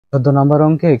14 নম্বর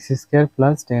অঙ্কে x square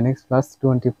plus 10x plus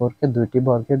 24 কে দুইটি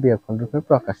বর্গের বিয়োগফল রূপে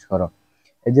প্রকাশ করো।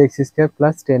 এই যে x square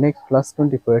plus 10x plus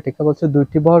 24 এটাকে বলছে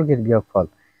দুইটি বর্গের বিয়োগফল।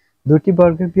 দুইটি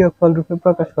বর্গের বিয়োগফল রূপে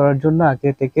প্রকাশ করার জন্য আগে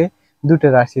এটাকে দুটো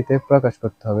রাশিতে প্রকাশ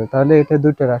করতে হবে। তাহলে এটা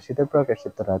দুটো রাশিতে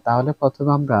প্রকাশিত হয়। তাহলে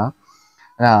প্রথমে আমরা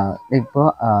লিখবো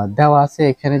দেওয়া আছে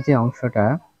এখানে যে অংশটা,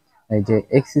 এই যে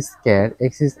x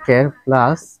square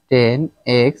plus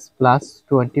 10x plus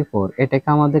 24 এটাকে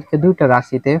আমাদেরকে দুইটা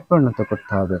রাশিতে পরিণত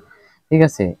করতে হবে। ঠিক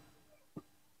আছে,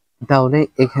 তাহলে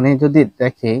এখানে যদি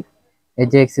দেখি এই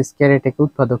যে এক্স স্কোয়ার এটাকে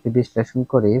উৎপাদকে বিশ্লেষণ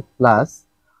করি প্লাস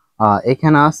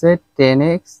এখানে আছে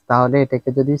 10x, তাহলে এটাকে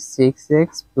যদি 6x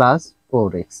প্লাস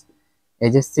 4x, এই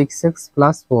যে 6x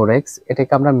প্লাস 4x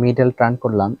এটাকে আমরা মিডল টার্ম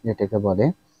করলাম যেটাকে বলে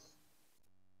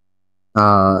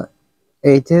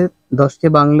এই যে 10 কে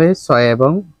বাংলায় 6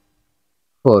 এবং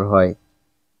 4 হয়,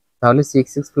 তাহলে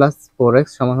 6x প্লাস 4x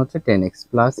সমান হচ্ছে 10x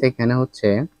প্লাস এখানে হচ্ছে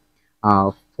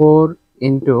 4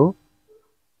 ইন্টু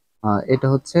এটা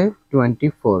হচ্ছে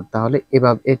 24, তাহলে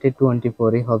এবার এটা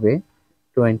 24ই হবে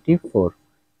 24।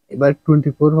 এবার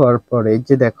 24 হওয়ার পরে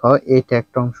যে দেখো এটা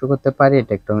একটা অংশ করতে পারি,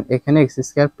 এটা একটা এখানে এক্স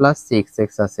স্কোয়ার প্লাস 6x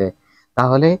আছে,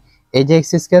 তাহলে এই যে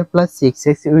এক্স স্কোয়ার প্লাস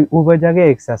 6x উভয় জায়গায়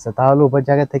এক্স আছে, তাহলে উভয়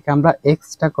জায়গা থেকে আমরা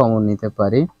এক্সটা কমন নিতে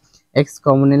পারি। এক্স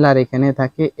কমন নিলে আর এখানে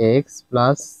থাকে এক্স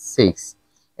প্লাস 6।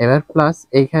 এবার প্লাস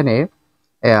এখানে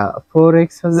 4x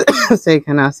আছে,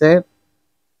 এখানে আছে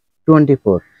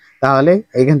 24, তাহলে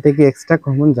এখান থেকে এক্সট্রা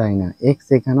কমন যায় না, এক্স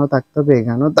এখানেও থাকতে হবে,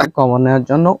 এখানেও তা কমন নেওয়ার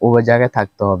জন্য উভয় জায়গায়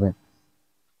থাকতে হবে।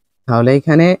 তাহলে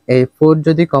এখানে এই 4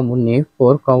 যদি কমন নিই,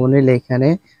 4 কমন নিলে এখানে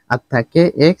আর থাকে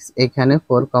এক্স, এখানে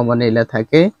 4 কমন নিলে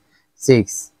থাকে 6,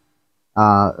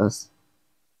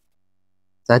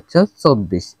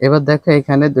 424। এবার দেখো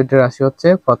এখানে দুটো রাশি হচ্ছে,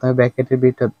 প্রথমে ব্র্যাকেটের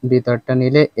ভিতরটা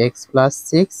নিলে এক্স প্লাস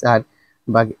 6 আর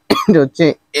বাকি হচ্ছে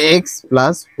এক্স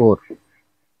প্লাস 4,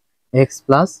 এক্স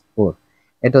প্লাস 4,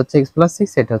 এটা হচ্ছে এক্স প্লাস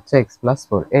 6, এটা হচ্ছে এক্স প্লাস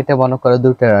 4, এটা মনে করো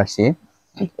দুটো রাশি।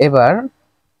 এবার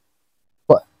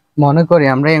মনে করি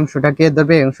আমরা এই অংশটাকে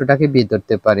ধরবে, এই অংশটাকে বি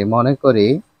ধরতে পারি। মনে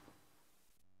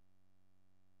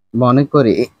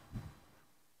করি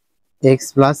এক্স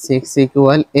প্লাস 6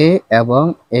 ইকুয়াল এ এবং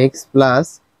এক্স প্লাস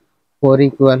 4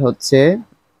 ইকুয়াল হচ্ছে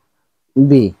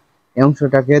বি। এই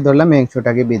অংশটাকে ধরলাম, এই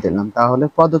অংশটাকে বি ধরলাম, তাহলে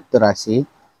প্রদত্ত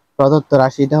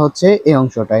রাশিটা হচ্ছে এই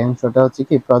অংশটা, এই অংশটা হচ্ছে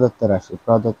কি রাশি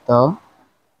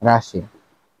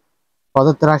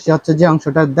প্রদত্ত রাশি হচ্ছে যে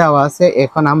অংশটা দেওয়া আছে।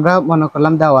 এখন আমরা মনে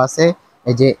করলাম দেওয়া আছে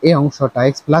এই যে এই অংশটা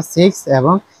এক্স প্লাস 6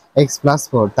 এবং এক্স প্লাস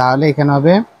 4, তাহলে এখানে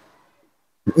হবে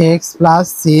এক্স প্লাস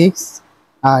 6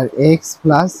 আর এক্স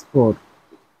প্লাস 4।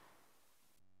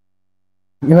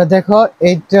 এবার দেখো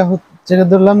এইটা হচ্ছে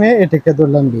ধরলাম এ, এটাকে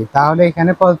ধরলাম বি, তাহলে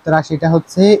এখানে প্রদত্ত রাশিটা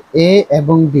হচ্ছে এ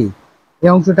এবং বি। এই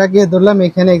অংশটাকে ধরলাম,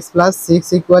 এখানে এক্স প্লাস 6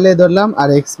 ইকুয়াল এ ধরলাম আর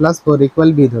এক্স প্লাস 4 ইকুয়াল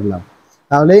বি ধরলাম,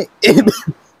 তাহলে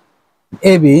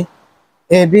এ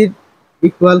বি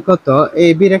ইকুয়াল কত, এ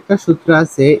বির একটা সূত্র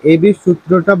আছে, এ বির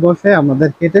সূত্রটা বসে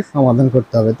আমাদেরকে এটা সমাধান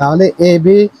করতে হবে। তাহলে এ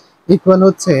বি ইকুয়াল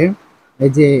হচ্ছে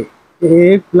এই যে এ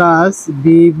plus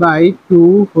B by 2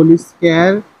 whole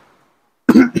square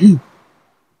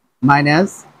minus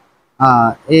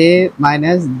A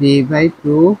minus B by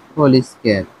 2 whole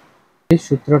square. এই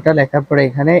সূত্রটা লেখার পরে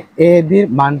এখানে এ বির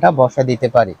মানটা বসা দিতে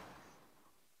পারি।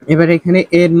 এবার এখানে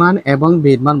এর মান এবং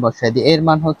বির মান বসাই দিই। এর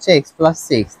মান হচ্ছে এক্স প্লাস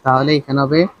 6, তাহলে এখানে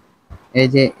হবে এই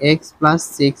যে এক্স প্লাস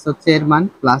 6 হচ্ছে এর মান,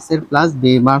 প্লাস এর প্লাস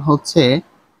বি মান হচ্ছে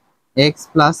x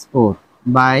plus 4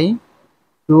 by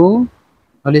 2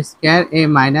 whole square A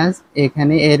minus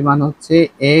এখানে এর মান হচ্ছে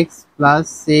এক্স প্লাস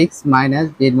 6 মাইনাস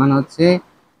বির মান হচ্ছে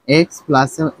এক্স প্লাস,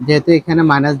 যেহেতু এখানে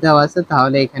মাইনাস দেওয়া আছে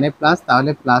তাহলে এখানে প্লাস,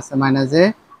 তাহলে প্লাস মাইনাসে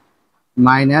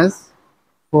মাইনাস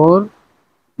 4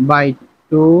 বাই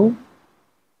 2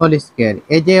 হোল স্কয়ার।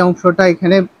 এই যে অংশটা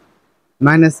এখানে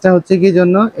মাইনাসটা হচ্ছে কি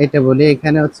জন্য এটা বলি,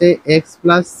 এখানে হচ্ছে এক্স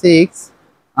প্লাস 6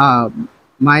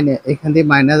 মাইনাস, এখান দিয়ে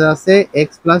মাইনাস আছে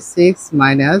x plus 6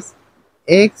 minus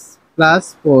x plus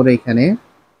 4, এখানে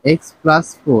এক্স প্লাস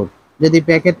 4 যদি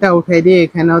প্যাকেটটা উঠাই দিই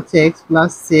এখানে হচ্ছে এক্স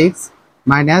প্লাস 6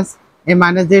 মাইনাস এই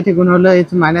মাইনাস দিয়ে এটি গুণ হলো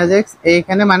মাইনাস এক্স,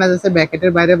 এখানে মাইনাস আছে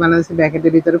ব্র্যাকেটের বাইরে, মাইনাস আছে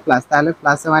ব্র্যাকেটের ভিতরে প্লাস, তাহলে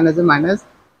প্লাসে মাইনাসে মাইনাস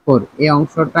 4, এই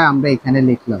অংশটা আমরা এখানে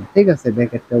লিখলাম। ঠিক আছে,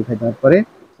 ব্র্যাকেটটা উঠে দেওয়ার পরে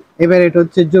এবার এটা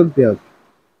হচ্ছে যোগ বিয়োগ,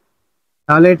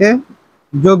 তাহলে এটা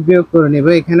যোগ বিয়োগ করে নিব।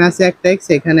 এখানে আছে একটা এক্স,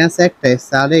 এখানে আছে একটা এক্স,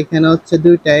 তাহলে এখানে হচ্ছে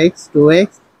দুইটা এক্স 2x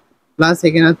প্লাস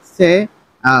এখানে হচ্ছে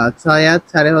 6 আর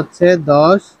 4 হচ্ছে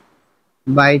 10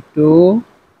 বাই 2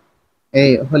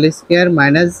 এই হোল স্কয়ার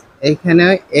মাইনাস এখানে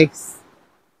এক্স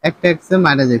একটা এক্স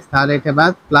মাইনাস এক্স, তাহলে এটা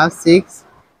বাদ প্লাস 6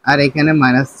 আর এখানে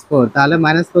 -4, তাহলে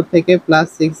 -4 থেকে প্লাস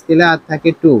 6 গেলে আর থাকে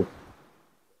 2,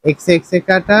 এক্স এক্স এ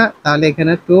কাটা, তাহলে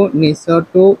এখানে 2 নিচে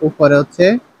 2 উপরে হচ্ছে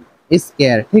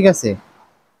স্কয়ার। ঠিক আছে,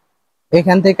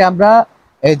 এখান থেকে আমরা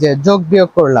এই যে যোগ বিয়োগ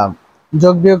করলাম,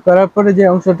 যোগ বিয়োগ করার পরে যে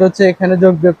অংশটা হচ্ছে এখানে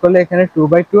যোগ বিয়োগ করলে এখানে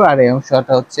 2/2 আর এই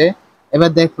অংশটা হচ্ছে।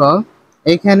 এবার দেখো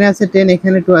এখানে আছে 10,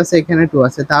 এখানে 2 আছে, এখানে 2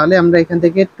 আছে, তাহলে আমরা এখান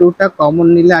থেকে 2টা কমন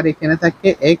নিলে আর এখানে থাকে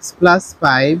x +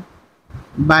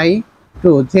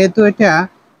 5/2। যেহেতু এটা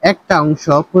একটা অংশ,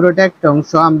 পুরোটা একটা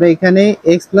অংশ, আমরা এখানে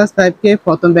x + 5 কে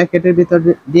প্রথম ব্র্যাকেটের ভিতর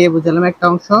দিয়ে বুঝালাম একটা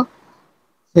অংশ,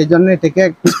 সেই জন্য এটাকে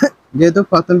যেহেতু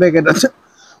প্রথম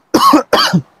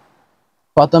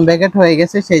ব্র্যাকেট হয়ে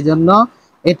গেছে, সেই জন্য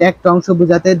এটা একটা অংশ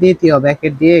বোঝাতে দ্বিতীয়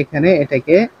ব্র্যাকেট দিয়ে এখানে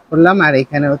এটাকে করলাম। আর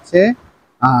এখানে হচ্ছে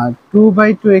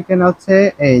 2/2, এখানে হচ্ছে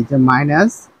এই যে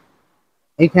মাইনাস,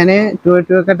 এখানে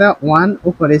 2 কাটা 1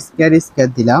 উপরে স্কয়ার স্কয়ার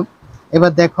দিলাম।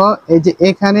 এবার দেখো এই যে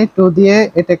এখানে 2 দিয়ে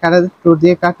এটা কাটা, 2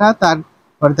 দিয়ে কাটা,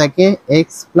 তারপর থাকে x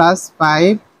 +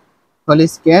 5 whole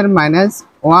square minus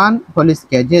 1 whole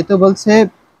square. যেহেতু বলছে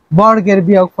বর্গের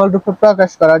বিয়োগফল রূপে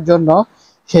প্রকাশ করার জন্য,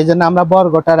 সেজন্য আমরা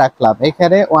বর্গটা রাখলাম।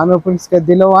 এখানে 1 উপর স্কয়ার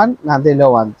দিলে 1, না দিলে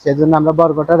 1, সেজন্য আমরা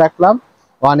বর্গটা রাখলাম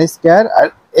 1 স্কয়ার আর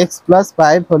x +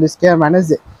 5 whole square minus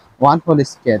 1 whole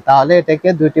square. তাহলে এটাকে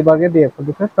দুইটি বর্গের বিয়োগফল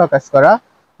রূপে প্রকাশ করা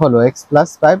হলো x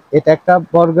 + 5। এটা একটা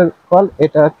বর্গের ফল,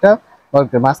 এটা একটা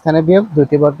বর্গের মাঝখানে বিয়োগ,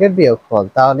 দুটি বর্গের বিয়োগফল।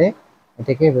 তাহলে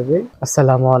এটাকে এভাবে।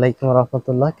 আসসালামু আলাইকুম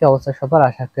রাহমাতুল্লাহ। কি অবস্থা সবার?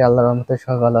 আশা করি আল্লাহর রহমতে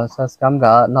সবাই ভালো আছে। আজকে আমরা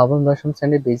নবম-দশম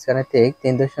শ্রেণীর বীজগণিতিক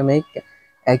 3.1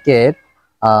 এর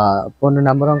 15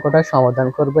 নম্বর অঙ্কটা সমাধান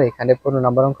করব। এখানে 15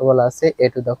 নম্বর অঙ্ক বলা আছে a⁴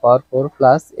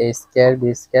 plus a square b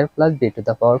square plus b⁴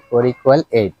 equal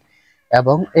 8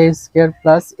 এবং a square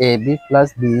plus ab plus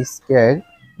b square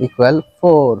equal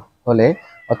 4 হলে,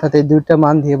 অর্থাৎ এই দুইটা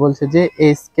মান দিয়ে বলছে যে a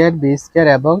স্কয়ার b স্কয়ার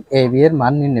এবং ab এর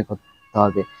মান নির্ণয় করতে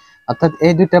হবে। অর্থাৎ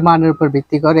এই দুইটা মানের উপর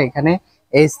ভিত্তি করে এখানে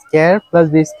a square plus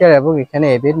b square এবং এখানে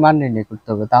ab এর মান নির্ণয় করতে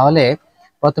হবে। তাহলে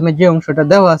প্রথমে যে অংশটা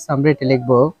দেওয়া আছে আমরা এটা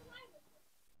লিখব।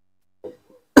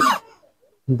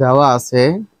 দেওয়া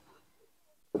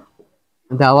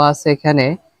আছে এখানে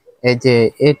এই যে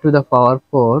a⁴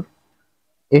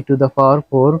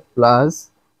 plus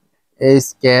a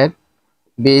square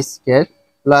b square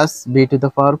plus b⁴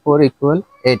 equal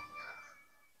 8,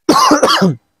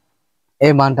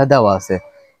 এই মানটা দেওয়া আছে।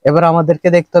 এবার আমাদেরকে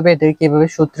দেখতে হবে এটাকে কিভাবে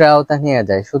সূত্রের আওতায় নিয়ে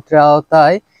যায়, সূত্রের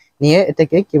আওতায় নিয়ে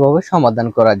এটাকে কিভাবে সমাধান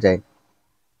করা যায়।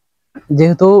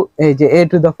 যেহেতু এই যে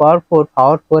a⁴ পাওয়ার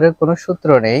 4 এর কোনো সূত্র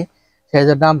নেই,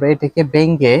 সেজন্য আমরা এটাকে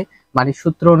ভেঙে মানে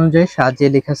সূত্র অনুযায়ী সাজিয়ে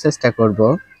লেখার চেষ্টা করব।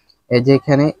 এই যে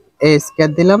এখানে a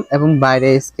স্কয়ার দিলাম এবং বাইরে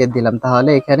a স্কয়ার দিলাম,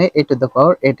 তাহলে এখানে a⁴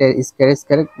 এটা স্কয়ার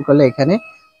স্কয়ার করলে এখানে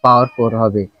পাওয়ার 4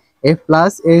 হবে। a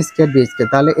plus a square b square,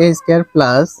 তাহলে a square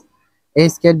plus a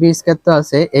square b square তো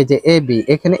আছে, এই যে ab,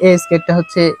 এখানে a স্কয়ারটা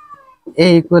হচ্ছে a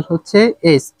ইকুয়াল হচ্ছে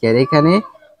a স্কয়ার, এখানে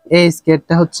a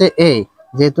স্কয়ারটা হচ্ছে a,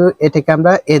 যেহেতু এটাকে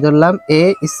আমরা a ধরলাম a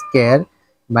স্কয়ার,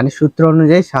 মানে সূত্র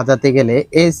অনুযায়ী সাজাতে গেলে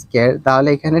a স্কয়ার, তাহলে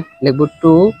এখানে লিখব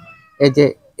 2, এই যে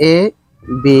a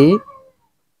b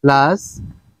প্লাস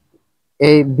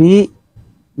এই b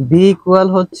ইকুয়াল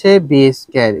হচ্ছে b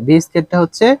স্কয়ার, b স্কয়ারটা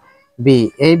হচ্ছে b,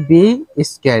 এই b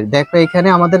স্কয়ার। দেখো এখানে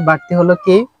আমাদের বাড়তি হলো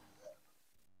কি,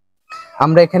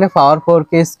 আমরা এখানে পাওয়ার 4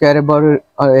 কে স্কয়ারে বড়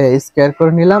স্কয়ার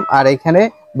করে নিলাম, আর এখানে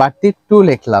বাড়তি 2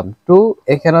 লিখলাম। 2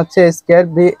 এখানে হচ্ছে a স্কয়ার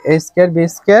b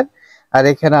স্কয়ার, আর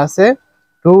এখানে আছে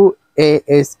 2a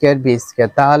স্কয়ার b স্কয়ার।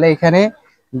 তাহলে এখানে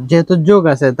যেহেতু যোগ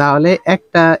আছে, তাহলে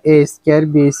একটা a square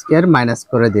b square minus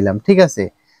করে দিলাম। ঠিক আছে,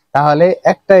 তাহলে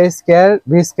একটা a square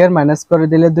b square minus করে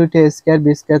দিলে দুইটা a স্কয়ার b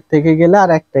স্কয়ার থেকে গেলে আর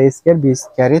একটা a স্কয়ার b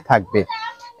স্কয়ারই থাকবে।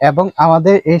 এবং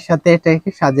আমাদের এর সাথে এটাকে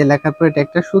সাজিয়ে লেখার পর এটা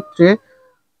একটা সূত্রে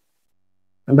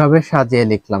ভাবে সাজিয়ে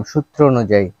লিখলাম সূত্র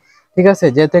অনুযায়ী। ঠিক আছে,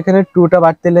 যেহেতু এখানে 2টা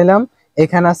বাড়তে নিলাম,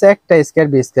 এখানে আছে একটা স্কয়ার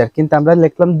বি স্কয়ার, কিন্তু আমরা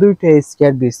লিখলাম দুইটা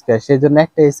স্কয়ার বি স্কয়ার, সেজন্য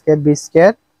একটা স্কয়ার বি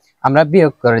স্কয়ার আমরা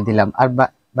বিয়োগ করে দিলাম আর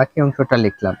বাকি অংশটা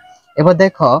লিখলাম। এবার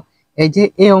দেখো এই যে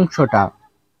এই অংশটা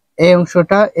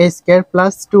a স্কয়ার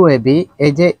প্লাস 2ab,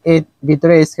 এই যে এর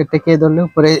ভিতরে a স্কয়ারটাকে ধরলে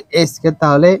উপরে a স্কয়ার,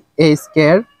 তাহলে a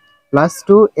square plus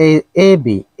 2ab,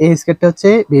 a স্কয়ারটা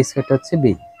হচ্ছে b স্কয়ারটা হচ্ছে b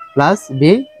প্লাস b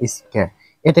স্কয়ার।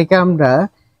 এটাকে আমরা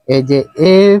এই যে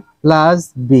a প্লাস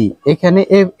b, এখানে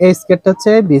a স্কয়ারটা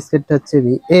হচ্ছে b স্কয়ারটা হচ্ছে b,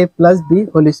 a plus b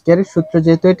whole স্কয়ারের সূত্র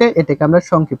যেহেতু এটাকে আমরা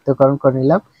সংক্ষিপ্তকরণ করে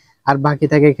নিলাম। আর বাকি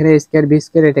থাকে এখানে a স্কয়ার b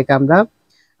স্কয়ার, এটাকে আমরা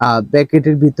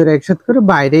ব্র্যাকেটের ভিতরে একসাথে করে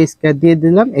বাইরে স্কয়ার দিয়ে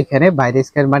দিলাম। এখানে বাইরে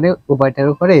স্কয়ার মানে উভয়টার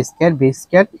উপরে a square b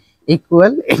square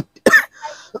equal 8,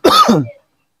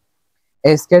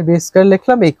 a square b square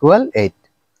লিখলাম ইকুয়াল 8।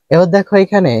 এবার দেখো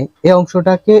এখানে এই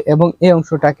অংশটাকে এবং এই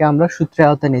অংশটাকে আমরা সূত্রের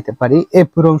আওতায় নিতে পারি। এই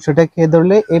পুরো অংশটাকে a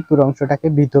ধরলে, এই পুরো অংশটাকে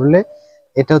b ধরলে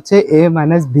এটা হচ্ছে a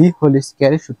মাইনাস b হোল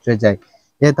স্কয়ারের সূত্রে যায়।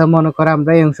 যেটা মনে করো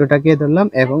আমরা এই অংশটাকে a ধরলাম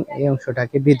এবং এই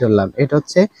অংশটাকে b ধরলাম, এটা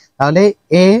হচ্ছে তাহলে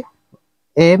a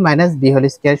A minus B whole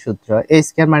square সূত্র এ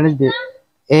square minus B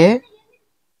A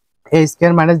A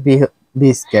square minus B B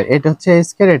square, এটা হচ্ছে এ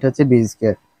স্কয়ার, এটা হচ্ছে বি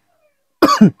স্কয়ার।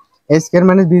 এ স্কয়ার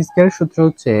মাইনাস বি স্কয়ার সূত্র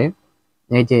হচ্ছে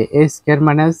এই যে এ স্কয়ার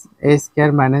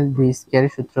মাইনাস বি স্কয়ার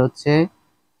সূত্র হচ্ছে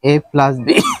এ plus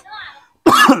B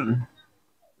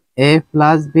A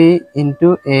plus B into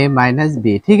A minus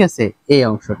B, ঠিক আছে এই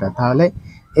অংশটা। তাহলে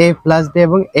এ প্লাস বি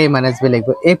এবং এ মাইনাস বি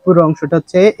লিখবো। এই পুরো অংশটা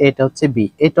হচ্ছে এটা হচ্ছে বি,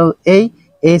 এটা এই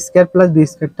এ স্কয়ার প্লাস বি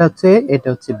স্কয়ারটা হচ্ছে এটা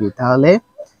হচ্ছে বি। তাহলে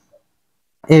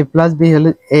এ প্লাস বি হলো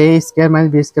এ স্কয়ার মাইনাস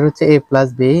বি স্কয়ার হচ্ছে এ plus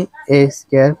B, A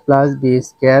square plus B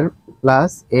square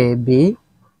plus A B,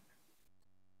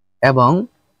 এবং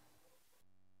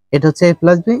এটা হচ্ছে এ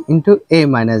প্লাস বি ইন্টু এ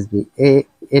মাইনাস বি,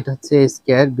 এটা হচ্ছে এ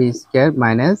square B square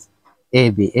minus A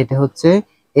B, এটা হচ্ছে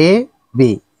এ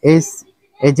বি এস,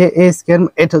 এই যে এ স্কয়ার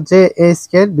এটা হচ্ছে এ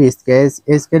স্কয়ার বি স্কয়ার,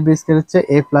 এ স্কয়ার বি স্কয়ার হচ্ছে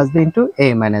এ প্লাস বি ইন্টু এ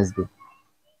মাইনাস বি।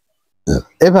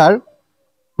 এবার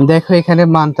দেখো এখানে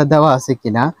মানটা দেওয়া আছে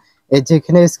কিনা। এই যে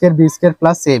এখানে square B square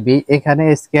plus A B, এখানে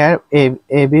square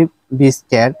A B B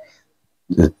square,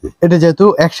 এটা যেহেতু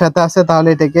একসাথে আছে তাহলে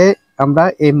এটাকে আমরা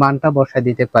এই মানটা বসায়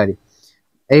দিতে পারি।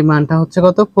 এই মানটা হচ্ছে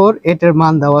কত 4, এটার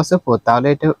মান দেওয়া আছে 4, তাহলে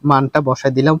এটা মানটা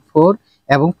বসায় দিলাম 4,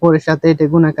 এবং 4 এর সাথে এটা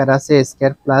গুণাকার আছে a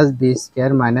square plus b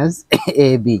square minus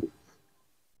ab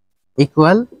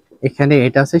equal, এখানে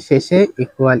এটা আছে শেষে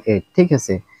ইকুয়াল 8, ঠিক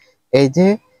আছে। এই যে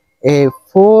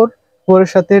 4 4 এর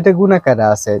সাথে এটা গুণাকার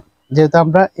আছে, যেহেতু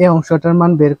আমরা এই অংশটার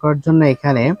মান বের করার জন্য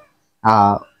এখানে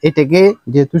এটাকে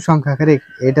যেহেতু সংখ্যা আকারে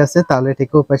এটা আছে তাহলে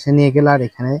এটাকে ওপাশে নিয়ে গেল, আর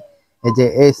এখানে এই যে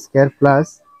a square plus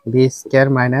b square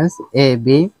minus ab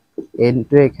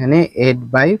into এখানে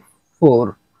 8/4।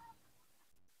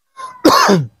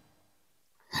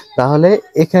 তাহলে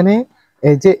এখানে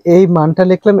এই যে এই মানটা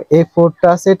লিখলাম, এই 4টা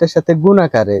আছে এটার সাথে গুণ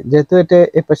আকারে, যেহেতু এটা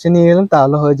এই পাশে নিয়ে গেলাম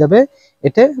তাহলে হয়ে যাবে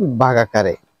এটা ভাগ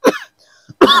আকারে,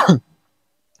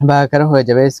 ভাগ আকারে হয়ে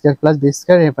যাবে a square plus b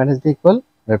square a minus b equal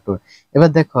 4। এবার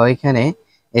দেখো এখানে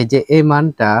এই যে এই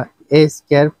মানটা a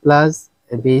square plus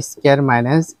b square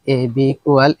minus ab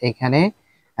equal, এখানে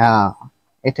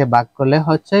এটা ভাগ করলে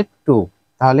হচ্ছে 2,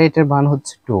 তাহলে এটার মান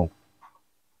হচ্ছে 2।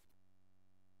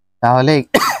 তাহলে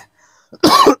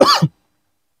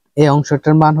এই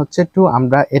অংশটার মান হচ্ছে 2।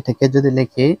 আমরা এটাকে যদি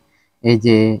লিখি এই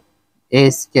যে a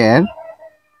square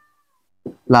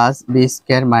plus b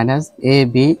square minus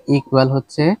ab equal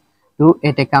হচ্ছে 2,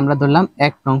 এটাকে আমরা ধরলাম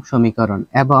 1 নং সমীকরণ,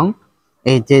 এবং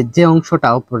এই যে যে অংশটা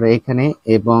উপরে এখানে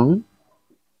এবং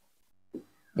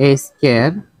a square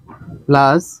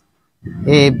plus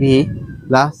ab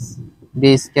plus b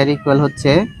square equal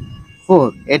হচ্ছে 4,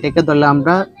 এটাকে ধরলাম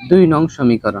আমরা 2 নং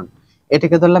সমীকরণ,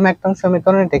 এটাকে ধরলাম 1 নং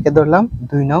সমীকরণ, এটাকে ধরলাম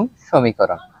 2 নং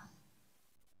সমীকরণ।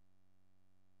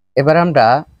 এবার আমরা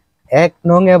 1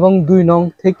 নং এবং 2 নং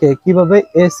থেকে কিভাবে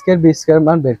a স্কয়ার b স্কয়ার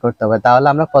মান বের করতে হবে, তাহলে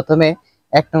আমরা প্রথমে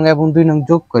 1 নং এবং 2 নং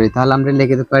যোগ করি। তাহলে আমরা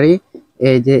লিখতে পারি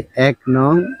এই যে 1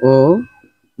 নং ও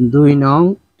 2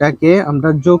 নংটাকে আমরা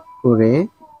যোগ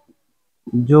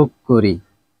করি।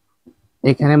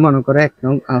 এখানে মনে করো 1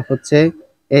 নং হচ্ছে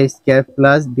a square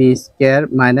plus b square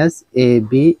minus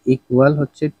ab equal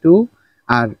হচ্ছে 2,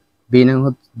 আর 2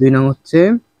 নং হচ্ছে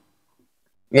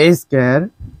a square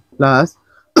plus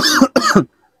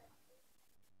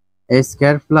a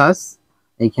square plus,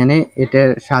 এখানে এটা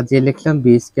সাজিয়ে লিখলাম b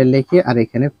স্কয়ার লিখে, আর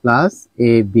এখানে প্লাস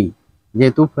ab,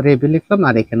 যেহেতু উপরে ab লিখলাম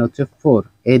আর এখানে হচ্ছে 4,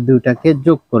 এই দুইটাকে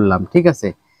যোগ করলাম, ঠিক আছে।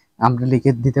 আমরা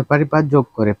লিখে দিতে পারি বা যোগ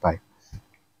করে পাই।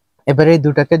 এবারে এই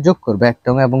দুটাকে যোগ করবে, 1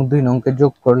 নং এবং 2 নংকে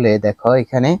যোগ করলে দেখো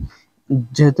এখানে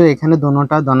যেহেতু এখানে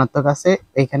দোনোটা ধনাত্মক আছে,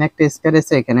 এখানে একটা স্কয়ার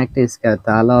আছে এখানে একটা স্কয়ার,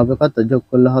 তাহলে হবে কত, যোগ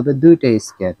করলে হবে দুইটা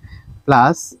স্কয়ার,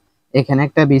 প্লাস এখানে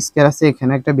একটা বি স্কয়ার আছে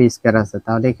এখানে একটা বি স্কয়ার আছে,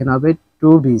 তাহলে এখানে হবে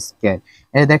 2b স্কয়ার।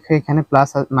 এই দেখো এখানে প্লাস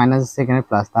মাইনাস আছে এখানে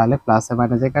প্লাস, তাহলে প্লাস আর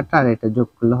মাইনাসে কাটা, আর এটা যোগ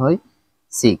করলে হয়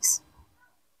 6,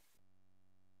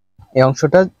 এই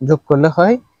অংশটা যোগ করলে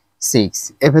হয় 6।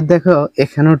 এবার দেখো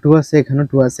এখানেও 2 আছে এখানেও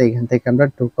 2 আছে, এখান থেকে আমরা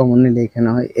 2 কমন নিলে এখানে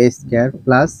হয় a square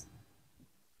plus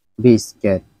b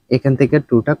square, এখান থেকে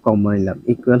 2টা কমন নিলাম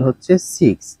ইকুয়াল হচ্ছে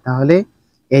 6। তাহলে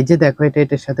এই যে দেখো এটা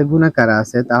এটার সাথে গুণাকার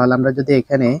আছে, তাহলে আমরা যদি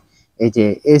এখানে এই যে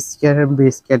a স্কয়ার এবং b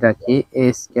স্কয়ার রাখি, a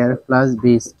square plus b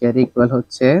square equal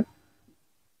হচ্ছে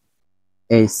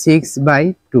এই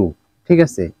 6/2, ঠিক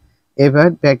আছে। এবার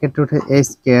ব্র্যাকেট উঠে a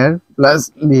square plus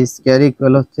b square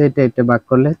equal হচ্ছে এটা ভাগ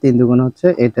করলে 3 দুগুণ হচ্ছে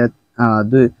এটা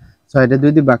 2, 6টা 2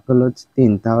 দিয়ে ভাগ করলে হচ্ছে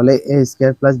 3, তাহলে a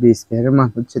square plus b square এর মান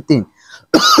হচ্ছে 3।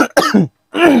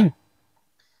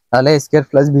 তাহলে a square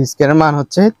plus b square এর মান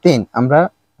হচ্ছে 3, আমরা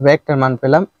ভেক্টর মান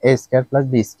পেলাম a square plus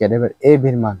b square. এবার a b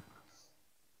এর মান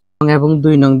এবং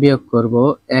 2 নং বিয়োগ করব,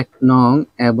 1 নং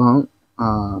এবং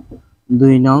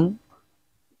 2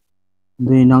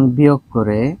 নং বিয়োগ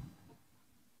করে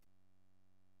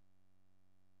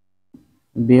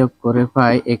বিয়োগ করে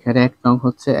পাই এখানে 1 নং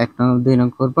হচ্ছে 1 নং 2 নং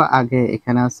করব। আগে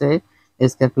এখানে আছে a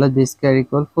square plus b square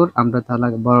equal 4। আমরা তাহলে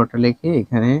আগে বড়টা লিখি,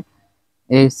 এখানে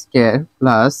a square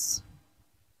plus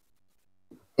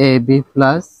ab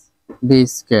plus b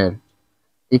square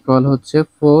equal হচ্ছে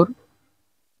 4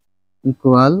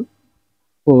 ইকুয়াল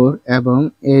 4 এবং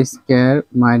a square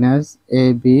minus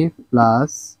ab plus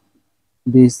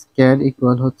b square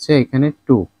equal হচ্ছে এখানে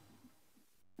 2।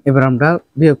 এবার আমরা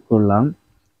বিয়োগ করলাম,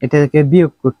 এটা থেকে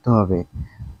বিয়োগ করতে হবে,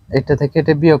 এটা থেকে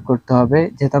এটা বিয়োগ করতে হবে।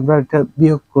 যেহেতু আমরা এটা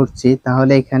বিয়োগ করছি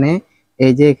তাহলে এখানে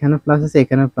এই যে এখানে প্লাস আছে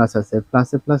এখানে প্লাস আছে,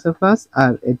 প্লাসে প্লাসে প্লাস,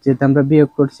 আর যেটা আমরা বিয়োগ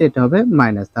করছি এটা হবে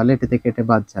মাইনাস, তাহলে এটা থেকে এটা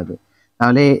বাদ যাবে।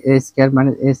 তাহলে a স্কয়ার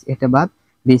মাইনাস s এটা বাদ,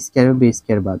 b স্কয়ার ও b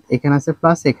স্কয়ার বাদ, এখানে আছে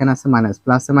প্লাস এখানে আছে মাইনাস,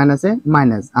 প্লাসে মাইনাসে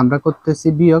মাইনাস, আমরা করতেছি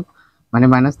বিয়োগ মানে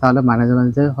মাইনাস, তাহলে মাইনাসে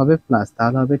মাইনাসে হবে প্লাস,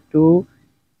 তাহলে হবে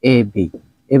 2ab।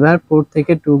 এবার 4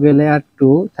 থেকে 2 গেলে আর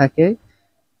 2 থাকে,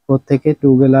 4 থেকে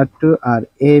 2 গেলে আর 2, আর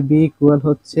ab ইকুয়াল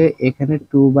হচ্ছে এখানে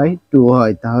 2/2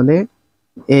 হয়, তাহলে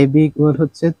ab ইকুয়াল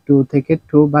হচ্ছে 2 থেকে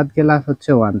 2 বাদ গেলে আর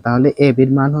হচ্ছে 1, তাহলে ab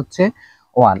এর মান হচ্ছে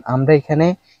 1। আমরা এখানে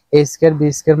a স্কয়ার b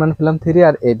স্কয়ার মান পেলাম 3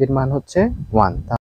 আর ab এর মান হচ্ছে 1।